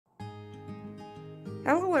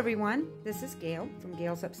Hello everyone, this is Gail from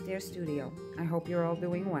Gail's Upstairs Studio. I hope you're all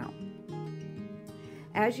doing well.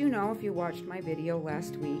 As you know, if you watched my video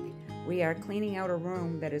last week, we are cleaning out a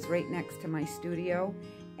room that is right next to my studio,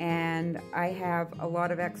 and I have a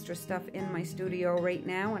lot of extra stuff in my studio right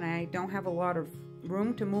now, and I don't have a lot of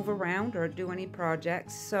room to move around or do any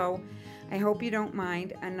projects, so I hope you don't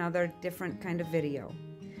mind another different kind of video.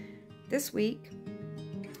 This week,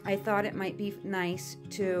 I thought it might be nice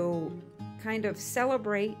to kind of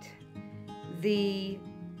celebrate the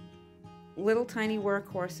little tiny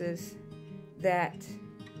workhorses that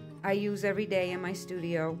I use every day in my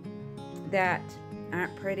studio that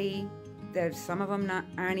aren't pretty. There's some of them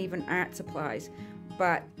aren't even art supplies,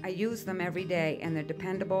 but I use them every day and they're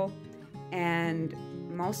dependable, and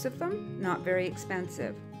most of them not very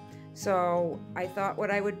expensive. So I thought what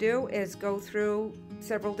I would do is go through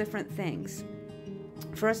several different things.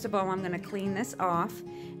 First of all, I'm going to clean this off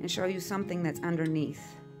and show you something that's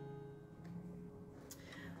underneath.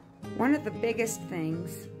 One of the biggest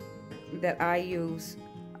things that I use,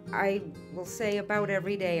 I will say about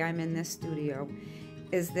every day I'm in this studio,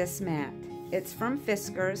 is this mat. It's from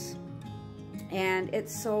Fiskars, and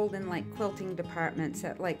it's sold in like quilting departments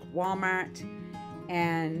at like Walmart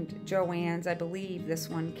and Joann's. I believe this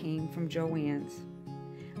one came from Joann's.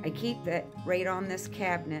 I keep it right on this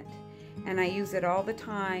cabinet, and I use it all the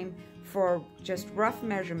time for just rough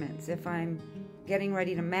measurements. If I'm getting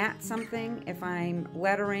ready to mat something, if I'm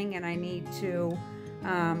lettering and I need to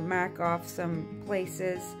mark off some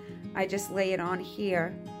places, I just lay it on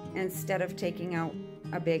here instead of taking out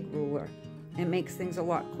a big ruler. It makes things a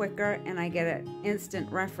lot quicker, and I get an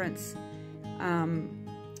instant reference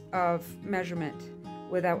of measurement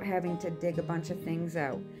without having to dig a bunch of things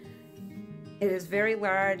out. It is very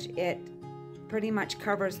large. It pretty much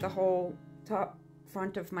covers the whole top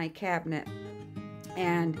front of my cabinet,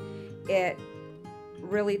 and it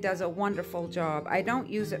really does a wonderful job. I don't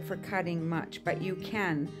use it for cutting much, but you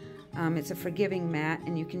can. It's a forgiving mat,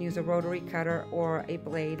 and you can use a rotary cutter or a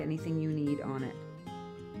blade, anything you need on it.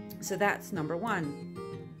 So that's number one.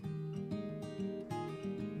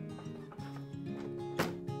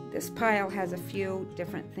 This pile has a few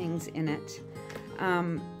different things in it.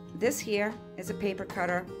 This here is a paper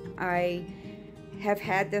cutter. I have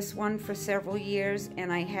had this one for several years,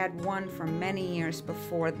 and I had one for many years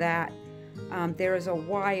before that. There is a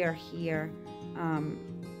wire here,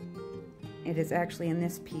 it is actually in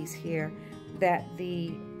this piece here, that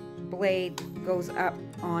the blade goes up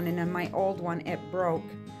on, and in my old one it broke.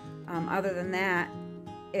 Other than that,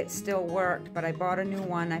 it still worked, but I bought a new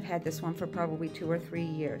one. I've had this one for probably 2 or 3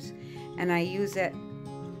 years, and I use it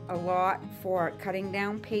a lot for cutting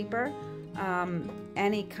down paper,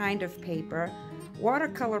 any kind of paper.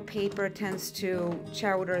 Watercolor paper tends to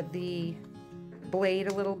chowder the blade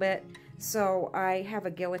a little bit, so I have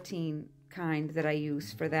a guillotine kind that I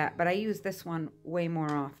use for that, but I use this one way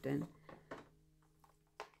more often.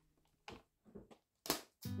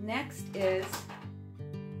 Next is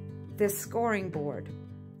this scoring board.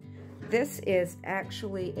 This is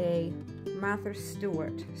actually a Martha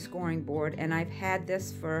Stewart scoring board, and I've had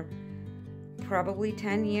this for probably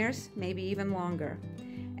 10 years, maybe even longer.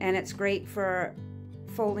 And it's great for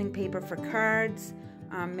folding paper for cards,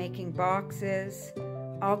 making boxes,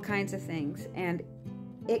 all kinds of things. And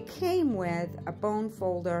it came with a bone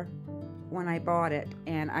folder when I bought it,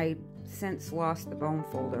 and I since lost the bone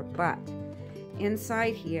folder. But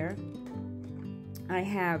inside here, I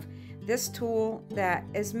have this tool that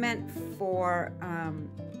is meant for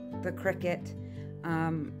the Cricut.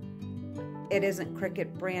 It isn't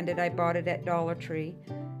Cricut branded. I bought it at Dollar Tree,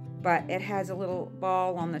 but it has a little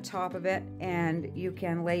ball on the top of it, and you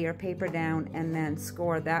can lay your paper down and then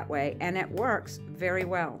score that way, and it works very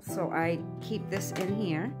well. So I keep this in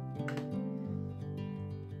here,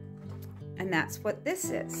 and that's what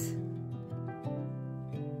this is.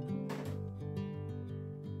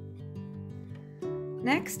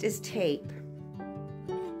 Next is tape.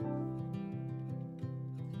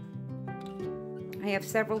 I have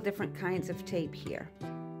several different kinds of tape here.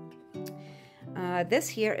 This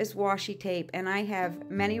here is washi tape, and I have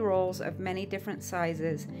many rolls of many different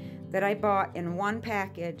sizes that I bought in one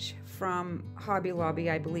package from Hobby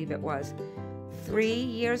Lobby, I believe it was 3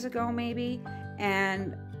 years ago maybe,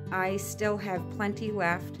 and I still have plenty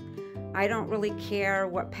left. I don't really care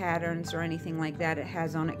what patterns or anything like that it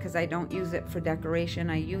has on it, because I don't use it for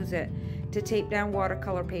decoration. I use it to tape down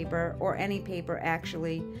watercolor paper, or any paper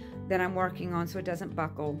actually that I'm working on, so it doesn't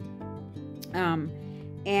buckle.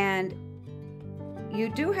 And you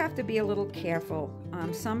do have to be a little careful.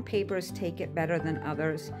 Some papers take it better than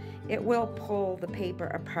others. It will pull the paper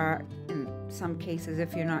apart in some cases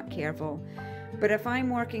if you're not careful. But if I'm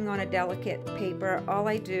working on a delicate paper, all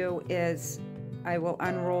I do is I will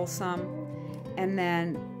unroll some and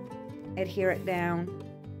then adhere it down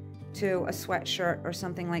to a sweatshirt or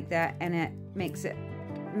something like that, and it makes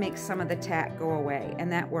some of the tack go away,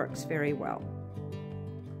 and that works very well.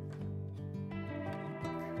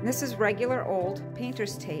 And this is regular old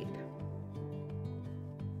painter's tape.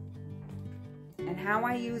 And how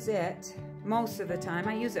I use it, most of the time,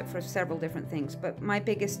 I use it for several different things, but my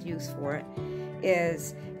biggest use for it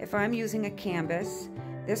is if I'm using a canvas.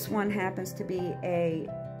 This one happens to be a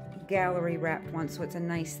gallery wrapped one, so it's a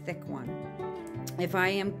nice thick one. If I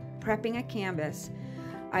am prepping a canvas,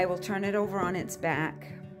 I will turn it over on its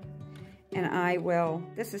back, and I will,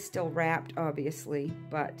 this is still wrapped obviously,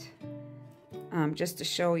 but just to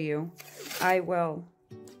show you, I will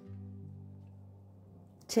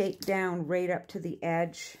take down right up to the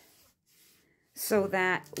edge so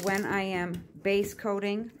that when I am base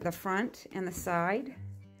coating the front and the side,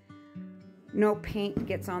 no paint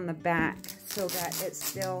gets on the back, so that it's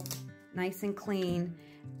still nice and clean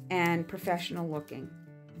and professional looking.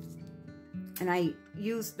 And I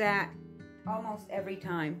use that almost every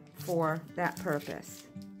time for that purpose.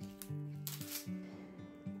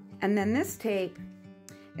 And then this tape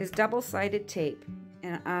is double-sided tape,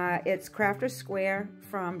 and it's Crafter's Square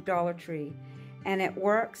from Dollar Tree, and it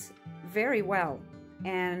works very well.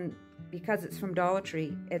 And because it's from Dollar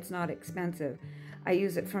Tree, it's not expensive. I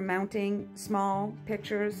use it for mounting small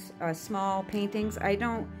pictures, small paintings. I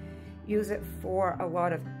don't use it for a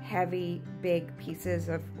lot of heavy, big pieces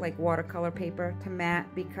of like watercolor paper to mat,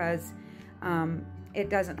 because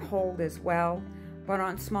it doesn't hold as well. But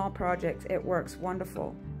on small projects, it works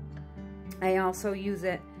wonderful. I also use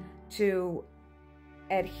it to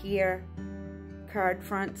adhere card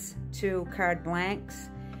fronts to card blanks,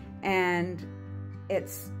 and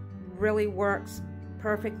it's really works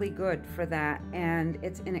perfectly good for that, and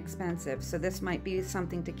it's inexpensive, so this might be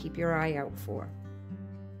something to keep your eye out for.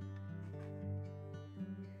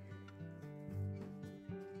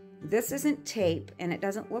 This isn't tape, and it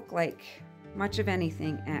doesn't look like much of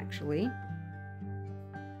anything actually.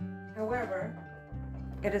 However,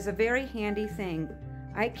 it is a very handy thing.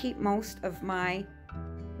 I keep most of my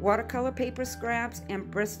watercolor paper scraps and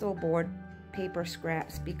Bristol board paper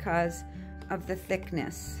scraps because of the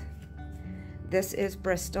thickness. This is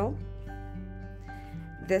Bristol,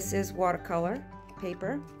 this is watercolor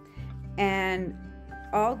paper, and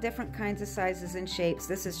all different kinds of sizes and shapes.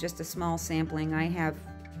 This is just a small sampling. I have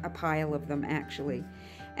a pile of them actually,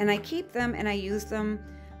 and I keep them and I use them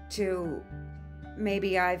to,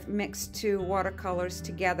 maybe I've mixed two watercolors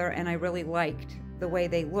together and I really liked the way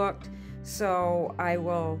they looked, so I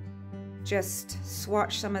will just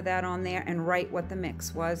swatch some of that on there and write what the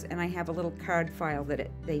mix was, and I have a little card file that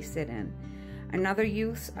they sit in. Another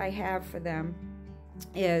use I have for them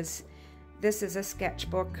is, this is a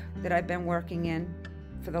sketchbook that I've been working in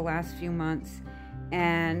for the last few months,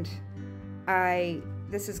 and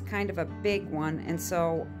this is kind of a big one, and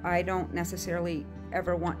so I don't necessarily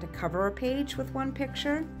ever want to cover a page with one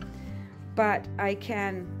picture, but I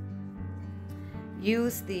can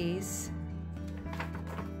use these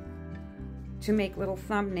to make little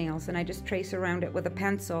thumbnails, and I just trace around it with a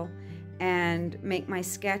pencil and make my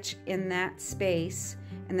sketch in that space,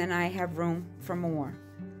 and then I have room for more.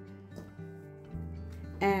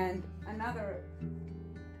 And another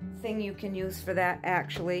thing you can use for that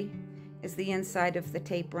actually is the inside of the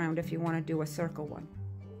tape round if you want to do a circle one.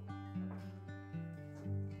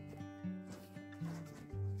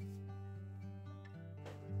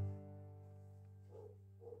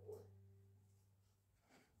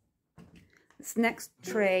 This next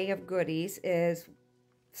tray of goodies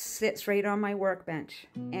sits right on my workbench,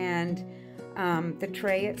 and the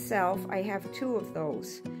tray itself, I have two of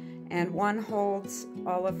those, and one holds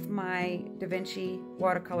all of my Da Vinci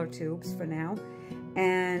watercolor tubes for now,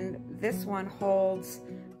 and this one holds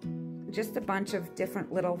just a bunch of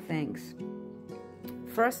different little things.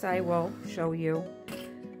 First, I will show you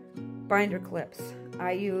binder clips.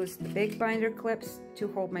 I use the big binder clips to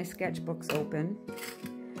hold my sketchbooks open,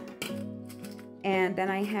 and then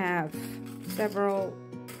I have several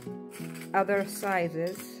other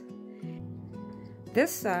sizes.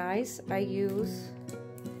 This size I use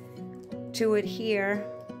to adhere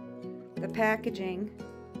the packaging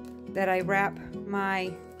that I wrap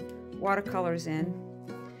my watercolors in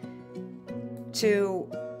to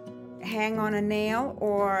hang on a nail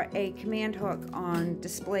or a command hook on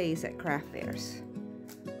displays at craft fairs.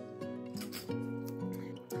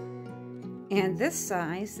 And this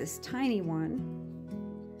size, this tiny one,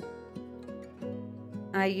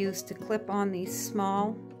 I use to clip on these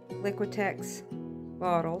small Liquitex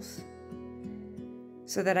bottles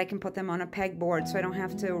so that I can put them on a pegboard so I don't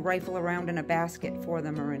have to rifle around in a basket for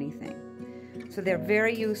them or anything. So they're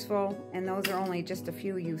very useful, and those are only just a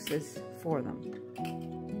few uses for them.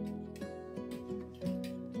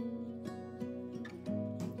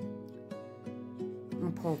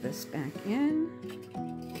 I'll pull this back in.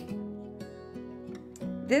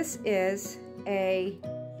 This is a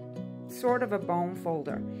sort of a bone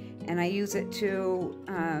folder, and I use it to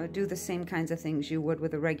do the same kinds of things you would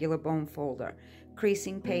with a regular bone folder.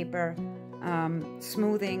 Creasing paper,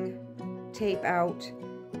 smoothing tape out,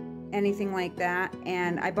 anything like that.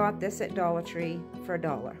 And I bought this at Dollar Tree for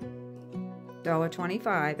 $1.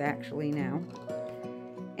 $1.25 actually now.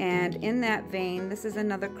 And in that vein, this is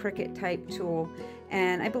another Cricut type tool,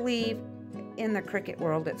 and I believe in the Cricut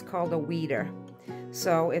world it's called a weeder.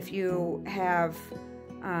 So if you have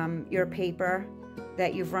your paper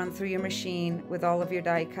that you've run through your machine with all of your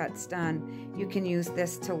die cuts done, you can use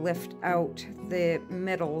this to lift out the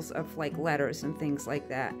middles of like letters and things like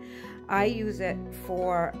that. I use it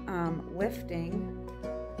for lifting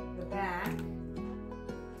the back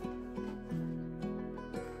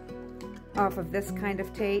off of this kind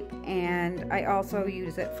of tape, and I also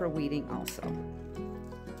use it for weeding also.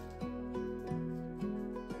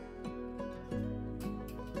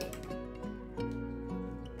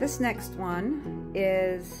 This next one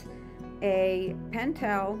is a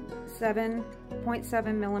Pentel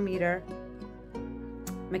 7.7 millimeter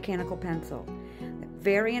mechanical pencil.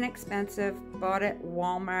 Very inexpensive, bought at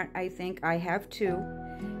Walmart, I think. I have two,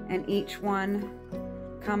 and each one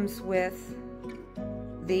comes with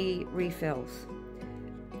the refills.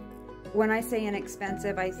 When I say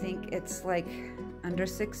inexpensive, I think it's like under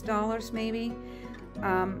 $6 maybe.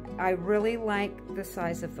 I really like the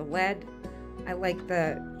size of the lead. I like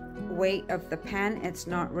the weight of the pen. It's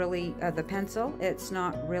not really, the pencil, it's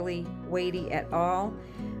not really weighty at all.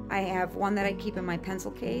 I have one that I keep in my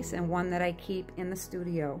pencil case and one that I keep in the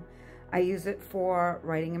studio. I use it for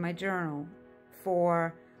writing in my journal,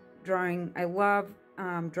 for drawing. I love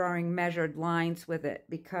drawing measured lines with it,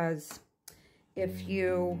 because if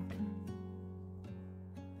you,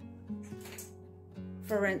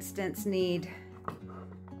 for instance, need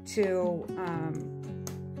to,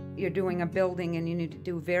 you're doing a building and you need to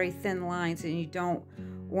do very thin lines, and you don't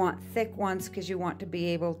want thick ones because you want to be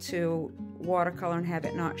able to watercolor and have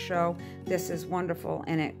it not show. This is wonderful,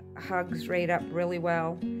 and it hugs right up really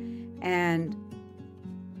well, and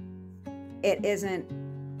it isn't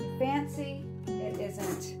fancy, it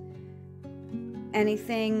isn't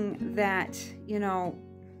anything that, you know,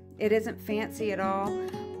 it isn't fancy at all,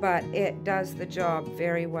 but it does the job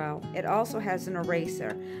very well. It also has an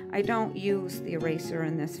eraser. I don't use the eraser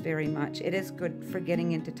in this very much. It is good for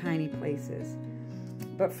getting into tiny places.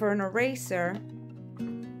 But for an eraser,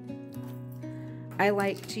 I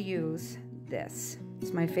like to use this.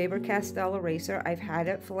 It's my Faber-Castell eraser. I've had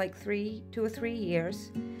it for like 2 or 3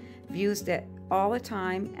 years. I've used it all the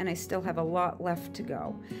time, and I still have a lot left to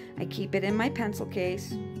go. I keep it in my pencil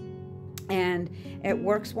case, and it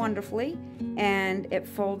works wonderfully, and it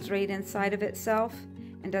folds right inside of itself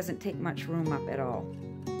and doesn't take much room up at all.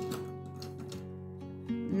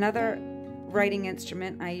 Another writing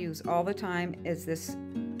instrument I use all the time is this,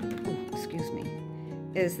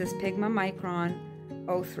 is this Pigma Micron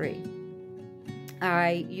 03.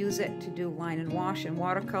 I use it to do line and wash and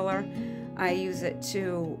watercolor. I use it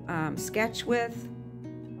to sketch with,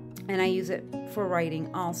 and I use it for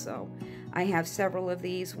writing also. I have several of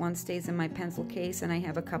these. One stays in my pencil case, and I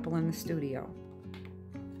have a couple in the studio.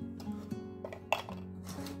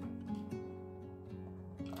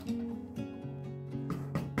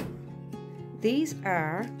 These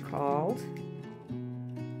are called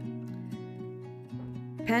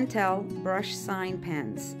Pentel brush sign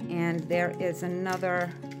pens, and there is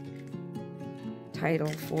another title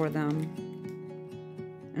for them,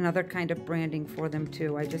 another kind of branding for them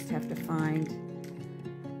too. I just have to find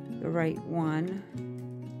the right one.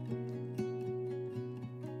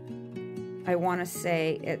 I want to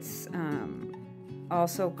say it's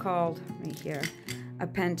also called, right here, a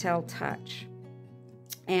Pentel Touch.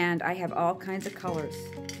 And I have all kinds of colors.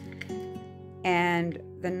 And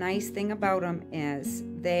the nice thing about them is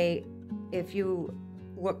if you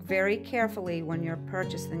look very carefully when you're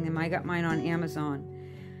purchasing them, I got mine on Amazon.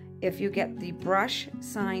 If you get the brush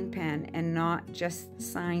sign pen and not just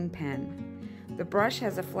sign pen, the brush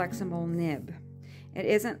has a flexible nib. It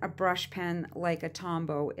isn't a brush pen like a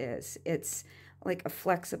Tombow is. It's like a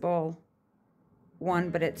flexible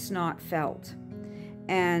one, but it's not felt.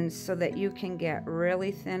 And so that you can get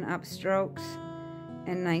really thin upstrokes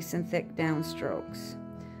and nice and thick downstrokes.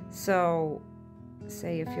 So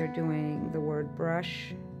say if you're doing the word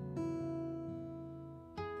brush,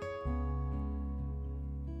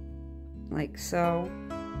 like so.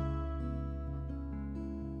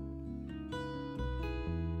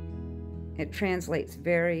 It translates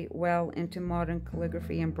very well into modern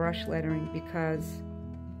calligraphy and brush lettering because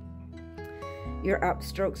your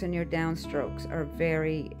upstrokes and your downstrokes are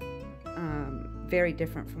very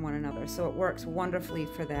different from one another. So it works wonderfully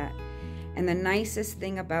for that. And the nicest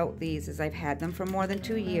thing about these is I've had them for more than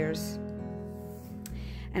 2 years,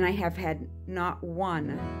 and I have had not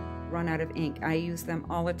one run out of ink. I use them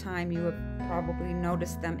all the time. You have probably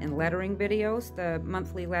noticed them in lettering videos, the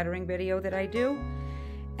monthly lettering video that I do.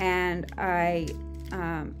 And I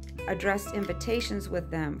addressed invitations with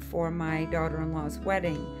them for my daughter-in-law's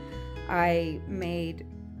wedding. I made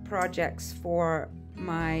projects for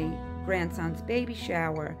my grandson's baby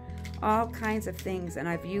shower, all kinds of things, and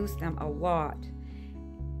I've used them a lot.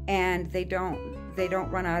 And they don't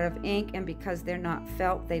run out of ink, and because they're not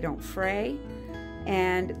felt, they don't fray,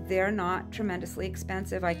 and they're not tremendously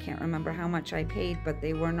expensive. I can't remember how much I paid, but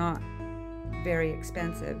they were not very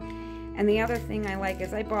expensive. And the other thing I like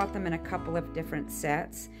is I bought them in a couple of different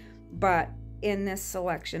sets, but in this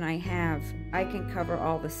selection I can cover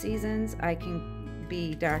all the seasons. I can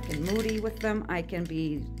be dark and moody with them. I can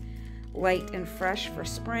be light and fresh for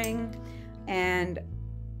spring, and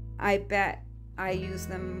I bet I use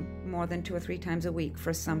them more than 2 or 3 times a week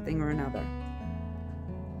for something or another.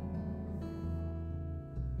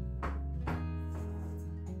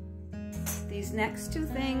 These next 2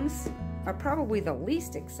 things are probably the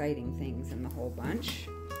least exciting things in the whole bunch,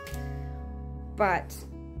 but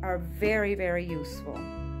are very, very useful.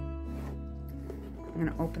 I'm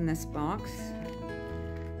going to open this box,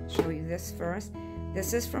 show you this first.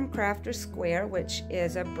 This is from Crafter's Square, which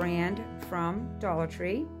is a brand from Dollar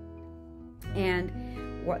Tree, and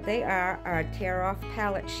what they are tear-off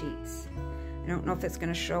palette sheets. I don't know if it's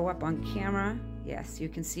going to show up on camera. Yes, you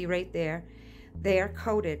can see right there. They are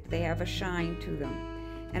coated. They have a shine to them.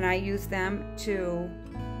 And I use them to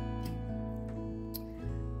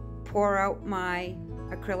pour out my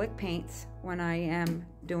acrylic paints when I am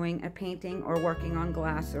doing a painting or working on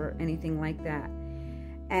glass or anything like that.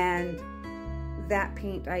 And that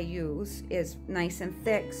paint I use is nice and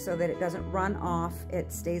thick so that it doesn't run off.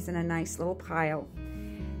 It stays in a nice little pile.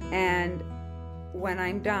 And when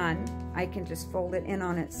I'm done, I can just fold it in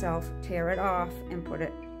on itself, tear it off, and put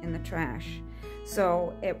it in the trash.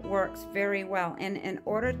 So it works very well. And in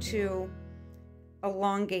order to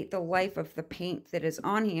elongate the life of the paint that is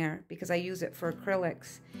on here, because I use it for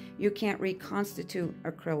acrylics, you can't reconstitute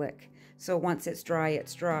acrylic. So once it's dry,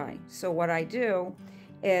 it's dry. So what I do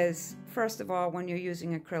is, first of all, when you're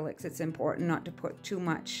using acrylics, it's important not to put too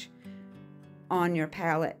much on your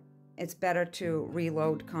palette. It's better to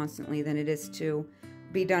reload constantly than it is to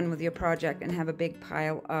be done with your project and have a big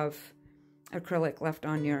pile of acrylic left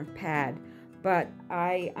on your pad. But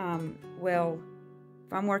I will,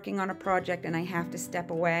 if I'm working on a project and I have to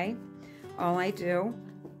step away, all I do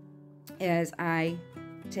is I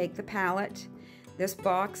take the palette. This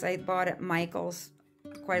box I bought at Michael's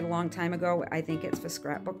quite a long time ago. I think it's for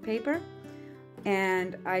scrapbook paper.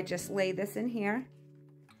 And I just lay this in here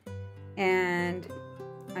and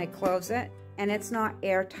I close it. And it's not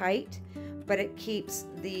airtight, but it keeps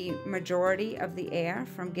the majority of the air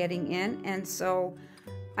from getting in. And so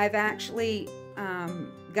I've actually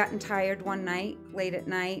gotten tired one night, late at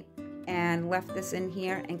night, and left this in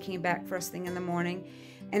here and came back first thing in the morning.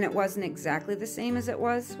 And it wasn't exactly the same as it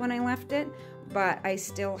was when I left it, but I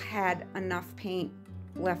still had enough paint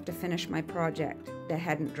left to finish my project that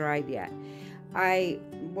hadn't dried yet. I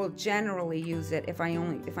will generally use it if I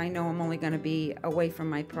know I'm only going to be away from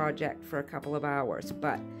my project for a couple of hours,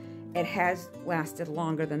 but it has lasted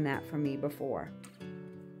longer than that for me before.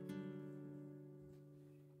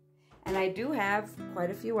 And I do have quite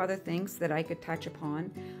a few other things that I could touch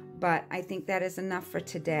upon, but I think that is enough for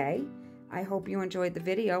today. I hope you enjoyed the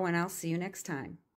video, and I'll see you next time.